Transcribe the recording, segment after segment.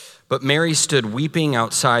But Mary stood weeping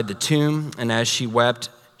outside the tomb, and as she wept,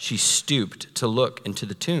 she stooped to look into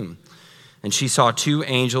the tomb. And she saw two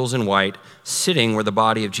angels in white sitting where the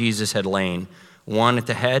body of Jesus had lain, one at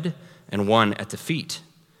the head and one at the feet.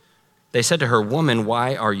 They said to her, "Woman,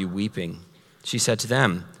 why are you weeping?" She said to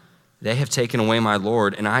them, "They have taken away my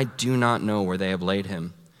Lord, and I do not know where they have laid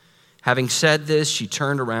him." Having said this, she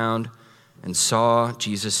turned around and saw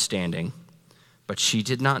Jesus standing, but she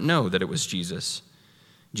did not know that it was Jesus.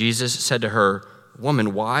 Jesus said to her,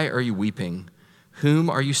 "Woman, why are you weeping? Whom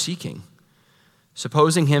are you seeking?"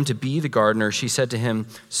 Supposing him to be the gardener, she said to him,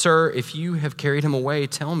 "Sir, if you have carried him away,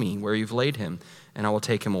 tell me where you've laid him, and I will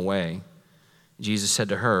take him away." Jesus said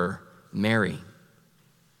to her, "Mary."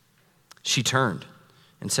 She turned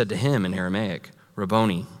and said to him in Aramaic,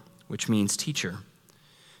 "Rabboni," which means teacher.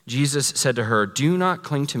 Jesus said to her, "Do not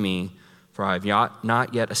cling to me, for I have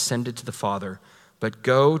not yet ascended to the Father. But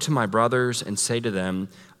go to my brothers and say to them,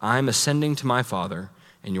 I am ascending to my Father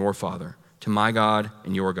and your Father, to my God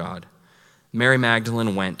and your God." Mary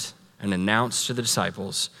Magdalene went and announced to the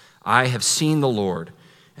disciples, "I have seen the Lord,"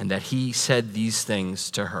 and that he said these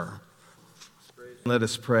things to her. Let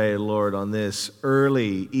us pray, Lord, on this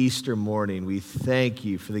early Easter morning. We thank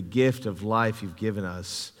you for the gift of life you've given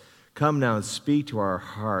us. Come now and speak to our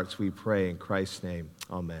hearts, we pray in Christ's name.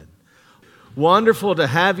 Amen. Wonderful to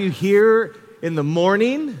have you here in the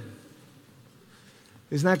morning.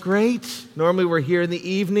 Isn't that great? Normally we're here in the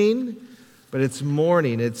evening, but it's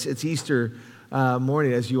morning. It's Easter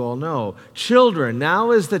morning, as you all know. Children,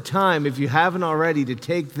 now is the time, if you haven't already, to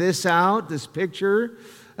take this out, this picture,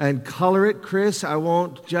 and color it. Chris, I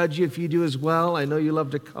won't judge you if you do as well. I know you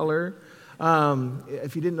love to color.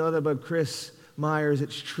 If you didn't know that about Chris Myers,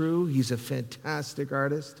 it's true. He's a fantastic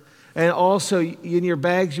artist. And also, in your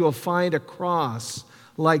bags, you'll find a cross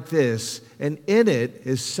like this, and in it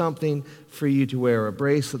is something for you to wear, a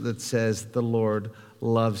bracelet that says, "The Lord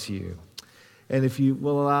loves you." And if you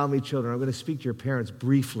will allow me, children, I'm going to speak to your parents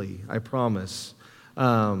briefly, I promise,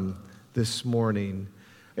 this morning.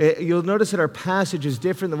 You'll notice that our passage is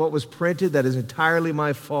different than what was printed. That is entirely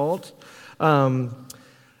my fault. And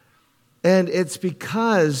it's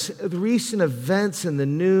because of the recent events in the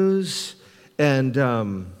news and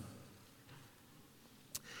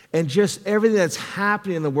just everything that's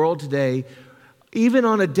happening in the world today. Even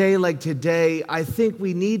on a day like today, I think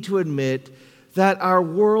we need to admit that our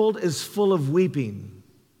world is full of weeping.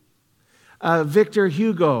 Victor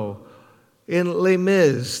Hugo in Les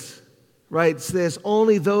Mis writes this,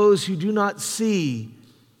 "Only those who do not see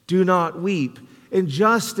do not weep."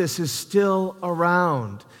 Injustice is still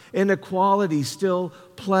around. Inequality still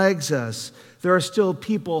plagues us. There are still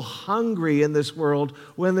people hungry in this world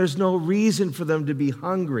when there's no reason for them to be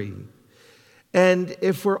hungry. And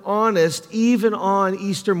if we're honest, even on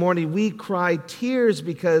Easter morning, we cry tears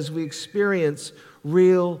because we experience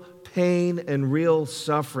real pain and real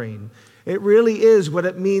suffering. It really is what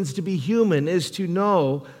it means to be human, is to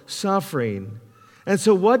know suffering. And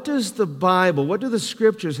so what does the Bible, what do the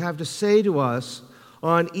Scriptures have to say to us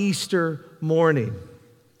on Easter morning?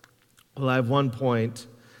 Well, I have one point.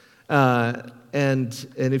 And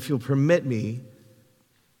if you'll permit me,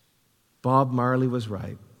 Bob Marley was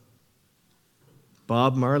right.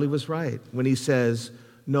 Bob Marley was right when he says,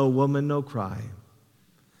 "No woman, no cry.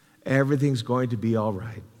 Everything's going to be all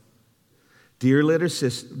right. Dear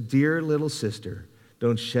little sister,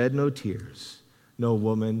 don't shed no tears. No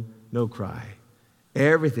woman, no cry.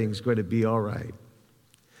 Everything's going to be all right."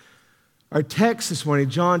 Our text this morning,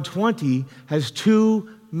 John 20, has two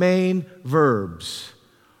main verbs: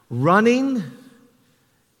 running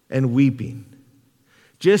and weeping.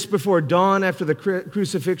 Just before dawn, after the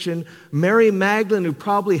crucifixion, Mary Magdalene, who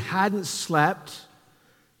probably hadn't slept,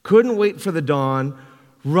 couldn't wait for the dawn,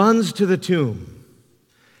 runs to the tomb.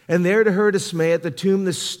 And there, to her dismay, at the tomb,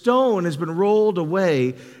 the stone has been rolled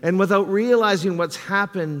away. And without realizing what's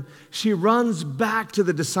happened, she runs back to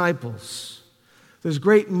the disciples. There's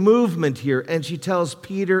great movement here, and she tells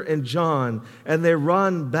Peter and John, and they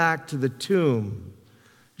run back to the tomb.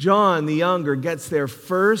 John, the younger, gets there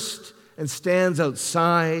first and stands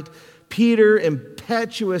outside. Peter,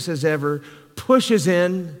 impetuous as ever, pushes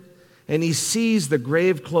in, and he sees the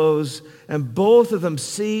grave clothes, and both of them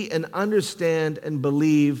see and understand and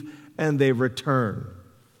believe, and they return.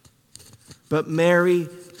 But Mary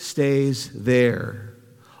stays there.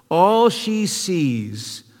 All she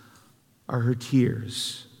sees are her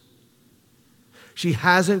tears. She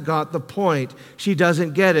hasn't got the point. She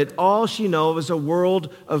doesn't get it. All she knows is a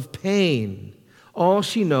world of pain. All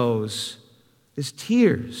she knows is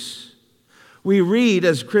tears. We read,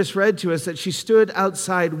 as Chris read to us, that she stood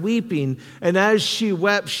outside weeping, and as she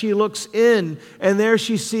wept, she looks in, and there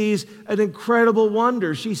she sees an incredible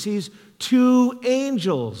wonder. She sees 2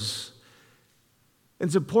 angels.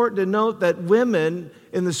 It's important to note that women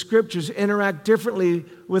in the scriptures interact differently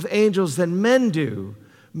with angels than men do.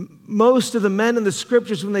 Most of the men in the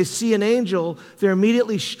scriptures, when they see an angel, they're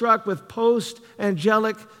immediately struck with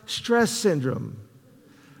post-angelic stress syndrome,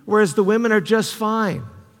 whereas the women are just fine.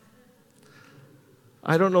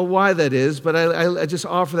 I don't know why that is, but I just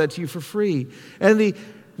offer that to you for free. And the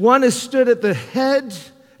one is stood at the head,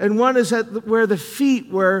 and one is at where the feet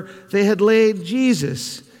where they had laid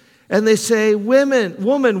Jesus. And they say,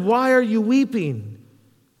 woman, why are you weeping?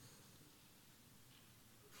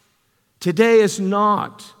 Today is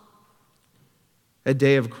not a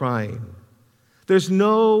day of crying. There's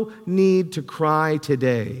no need to cry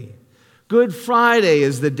today. Good Friday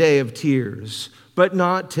is the day of tears, but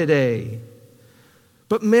not today.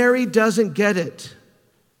 But Mary doesn't get it.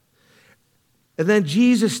 And then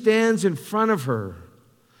Jesus stands in front of her.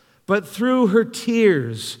 But through her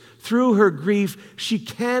tears, through her grief, she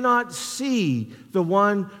cannot see the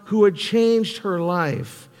one who had changed her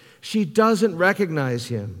life. She doesn't recognize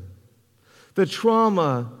him. The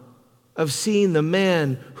trauma of seeing the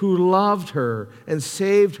man who loved her and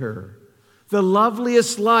saved her, the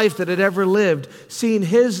loveliest life that had ever lived, seeing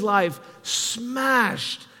his life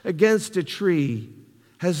smashed against a tree,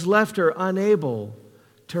 has left her unable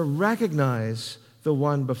to recognize the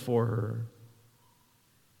one before her.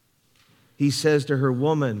 He says to her,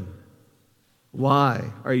 woman,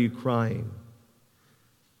 why are you crying?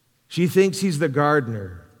 She thinks he's the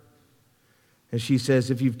gardener. And she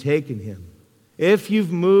says, if you've taken him, if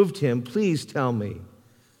you've moved him, please tell me.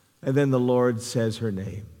 And then the Lord says her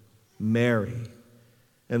name, Mary.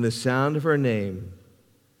 And the sound of her name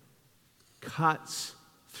cuts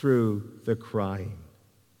through the crying.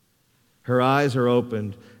 Her eyes are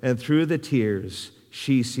opened, and through the tears,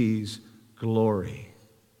 she sees glory.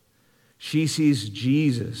 She sees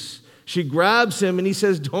Jesus. She grabs him, and he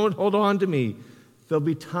says, don't hold on to me. There'll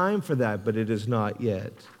be time for that, but it is not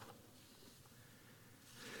yet.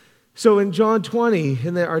 So in John 20,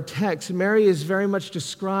 in our text, Mary is very much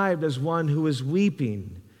described as one who is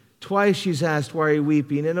weeping. Twice she's asked, why are you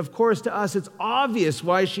weeping? And of course, to us, it's obvious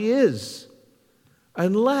why she is.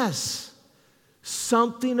 Unless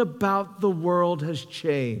something about the world has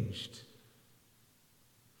changed.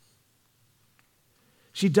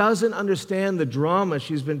 She doesn't understand the drama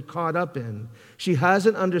she's been caught up in. She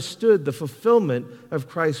hasn't understood the fulfillment of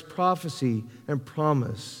Christ's prophecy and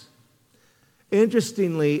promise.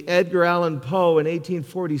 Interestingly, Edgar Allan Poe in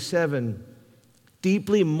 1847,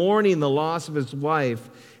 deeply mourning the loss of his wife,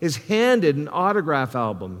 is handed an autograph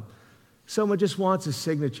album. Someone just wants his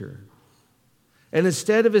signature. And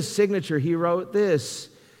instead of his signature, he wrote this,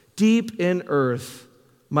 deep in earth,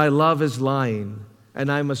 my love is lying,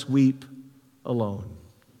 and I must weep alone.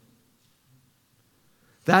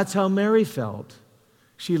 That's how Mary felt.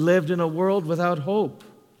 She lived in a world without hope.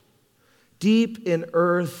 Deep in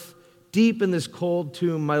earth, deep in this cold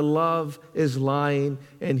tomb, my love is lying,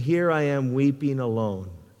 and here I am weeping alone.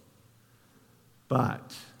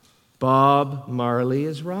 But Bob Marley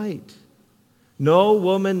is right. No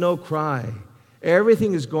woman, no cry.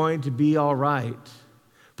 Everything is going to be all right.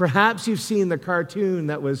 Perhaps you've seen the cartoon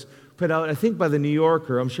that was put out, I think by the New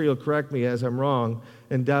Yorker, I'm sure you'll correct me as I'm wrong,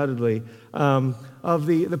 undoubtedly, of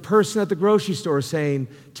the person at the grocery store saying,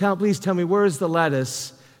 please tell me, where's the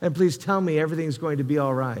lettuce? And please tell me everything's going to be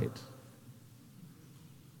all right.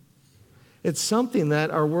 It's something that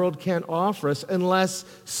our world can't offer us unless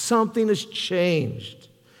something has changed.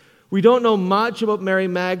 We don't know much about Mary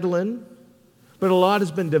Magdalene, but a lot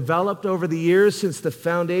has been developed over the years since the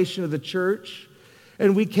foundation of the church.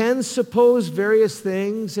 And we can suppose various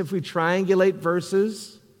things if we triangulate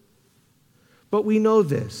verses. But we know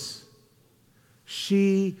this.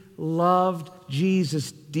 She loved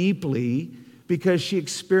Jesus deeply because she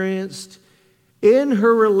experienced in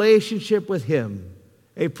her relationship with him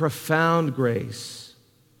a profound grace.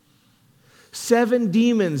 7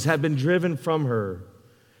 demons had been driven from her.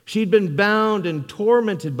 She'd been bound and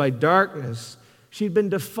tormented by darkness. She'd been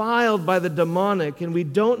defiled by the demonic, and we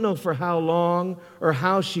don't know for how long or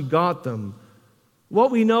how she got them.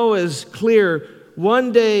 What we know is clear.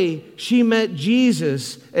 One day she met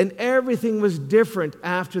Jesus, and everything was different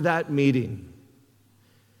after that meeting.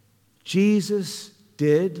 Jesus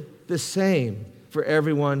did the same for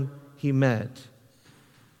everyone he met.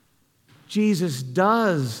 Jesus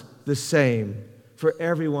does the same for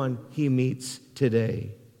everyone he meets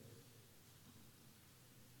today.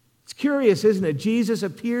 It's curious, isn't it? Jesus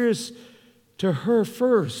appears to her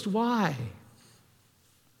first. Why?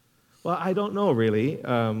 Well, I don't know really.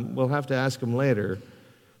 We'll have to ask him later.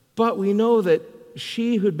 But we know that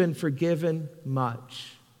she who'd been forgiven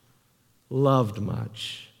much, loved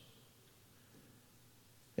much.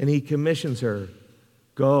 And he commissions her,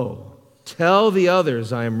 go, tell the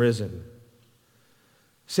others I am risen.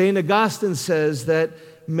 St. Augustine says that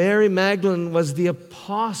Mary Magdalene was the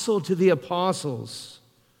apostle to the apostles,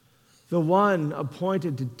 the one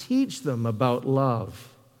appointed to teach them about love.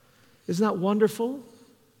 Isn't that wonderful?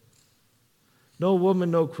 No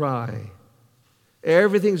woman, no cry.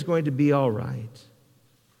 Everything's going to be all right.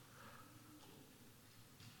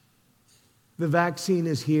 The vaccine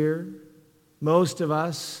is here. Most of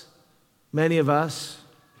us, many of us,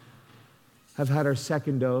 have had our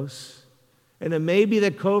second dose. And it may be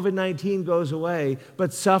that COVID-19 goes away,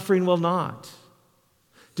 but suffering will not.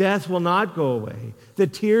 Death will not go away. The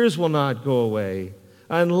tears will not go away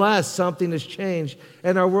unless something has changed.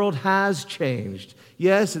 And our world has changed.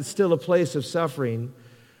 Yes, it's still a place of suffering.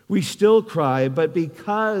 We still cry, but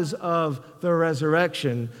because of the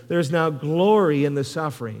resurrection, there's now glory in the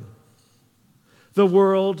suffering. The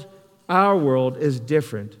world, our world, is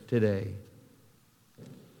different today.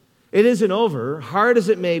 It isn't over, hard as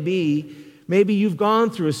it may be. Maybe you've gone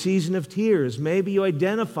through a season of tears. Maybe you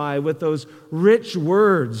identify with those rich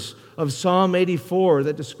words of Psalm 84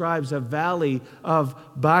 that describes a valley of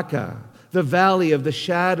Baca, the valley of the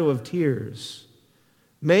shadow of tears.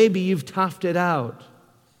 Maybe you've toughed it out.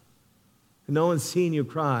 No one's seen you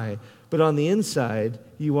cry, but on the inside,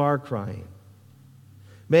 you are crying.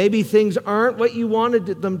 Maybe things aren't what you wanted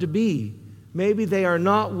them to be. Maybe they are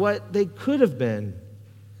not what they could have been.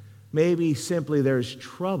 Maybe simply there's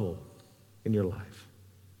trouble in your life.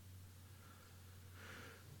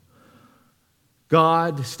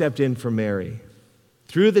 God stepped in for Mary.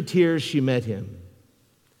 Through the tears, she met him.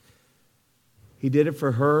 He did it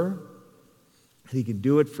for her, and he can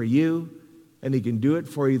do it for you, and he can do it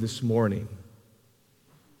for you this morning.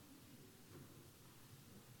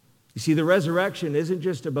 You see, the resurrection isn't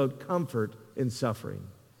just about comfort in suffering.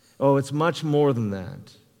 Oh, it's much more than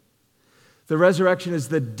that. The resurrection is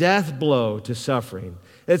the death blow to suffering.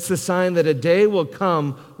 It's the sign that a day will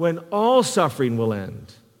come when all suffering will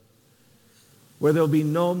end, where there'll be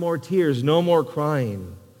no more tears, no more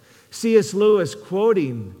crying. C.S. Lewis,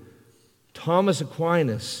 quoting Thomas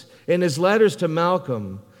Aquinas in his letters to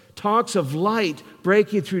Malcolm, talks of light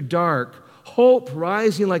breaking through dark, hope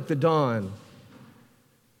rising like the dawn.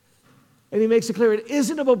 And he makes it clear it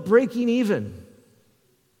isn't about breaking even.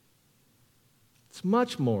 It's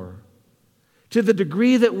much more. To the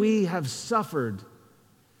degree that we have suffered,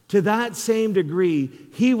 to that same degree,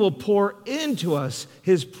 he will pour into us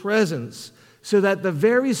his presence so that the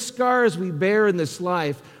very scars we bear in this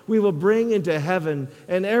life, we will bring into heaven,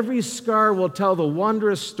 and every scar will tell the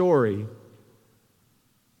wondrous story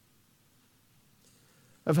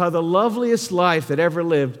of how the loveliest life that ever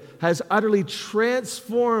lived has utterly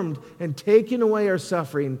transformed and taken away our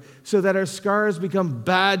suffering so that our scars become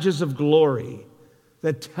badges of glory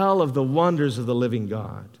that tell of the wonders of the living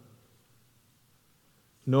God.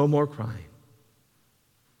 No more crying.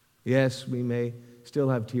 Yes, we may still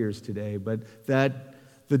have tears today, but that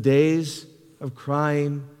the days of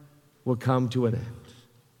crying will come to an end.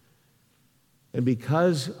 And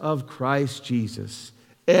because of Christ Jesus,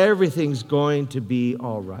 everything's going to be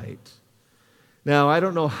all right. Now, I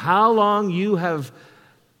don't know how long you have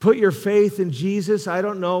put your faith in Jesus. I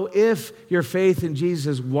don't know if your faith in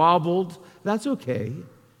Jesus wobbled. That's okay.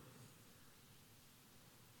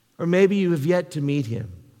 Or maybe you have yet to meet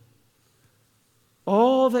him.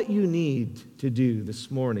 All that you need to do this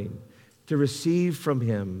morning to receive from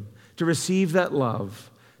him, to receive that love,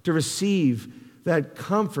 to receive that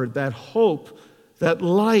comfort, that hope, that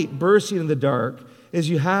light bursting in the dark, is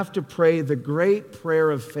you have to pray the great prayer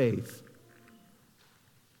of faith.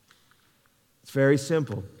 It's very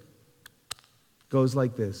simple. It goes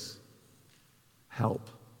like this: help.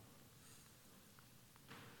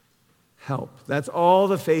 Help. That's all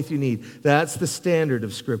the faith you need. That's the standard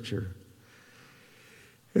of Scripture.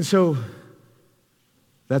 And so,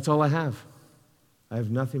 that's all I have. I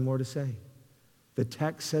have nothing more to say. The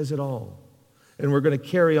text says it all. And we're going to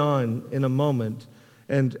carry on in a moment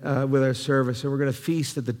and with our service, and we're going to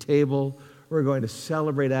feast at the table. We're going to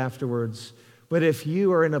celebrate afterwards. But if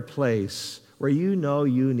you are in a place where you know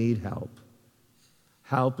you need help,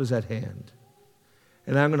 help is at hand.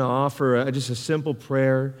 And I'm going to offer just a simple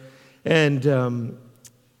prayer. And we're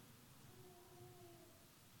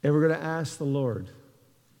going to ask the Lord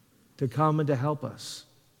to come and to help us.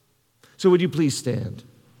 So would you please stand?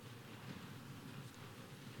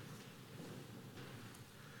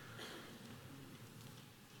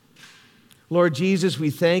 Lord Jesus, we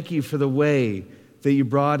thank you for the way that you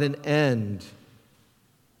brought an end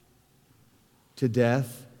to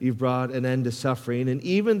death. You've brought an end to suffering. And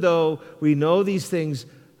even though we know these things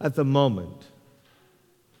at the moment,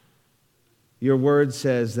 your word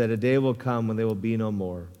says that a day will come when there will be no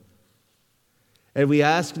more. And we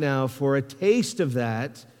ask now for a taste of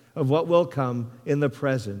that, of what will come in the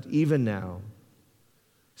present, even now.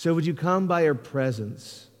 So would you come by your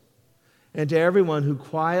presence? And to everyone who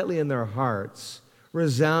quietly in their hearts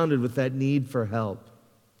resounded with that need for help,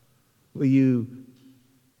 will you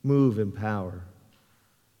move in power?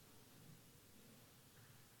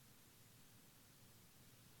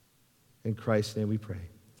 In Christ's name we pray.